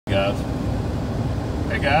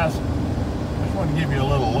guys. Hey guys, I just want to give you a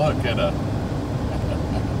little look at a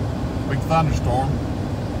big thunderstorm.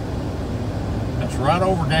 That's right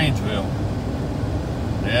over Gainesville.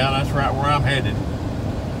 Yeah, that's right where I'm headed.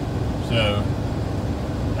 So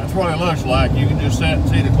that's what it looks like. You can just sit and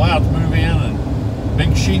see the clouds move in and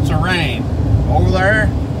big sheets of rain. Over there,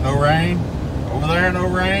 no rain. Over there, no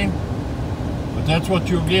rain. But that's what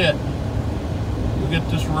you'll get. You'll get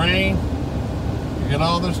this rain. You get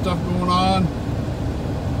all this stuff going on.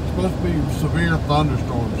 It's supposed to be severe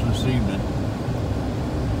thunderstorms this evening.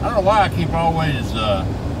 I don't know why I keep always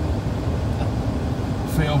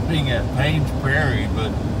filming at Paynes Prairie,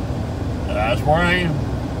 but that's where I am.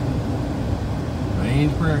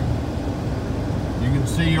 Paynes Prairie. You can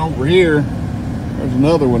see over here, there's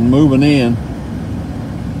another one moving in.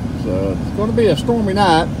 So it's going to be a stormy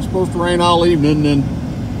night. It's supposed to rain all evening and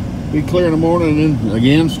then be clear in the morning and then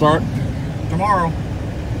again start tomorrow.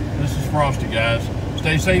 This is Frosty, guys.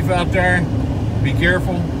 Stay safe out there. Be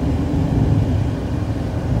careful.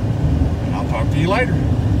 And I'll talk to you later.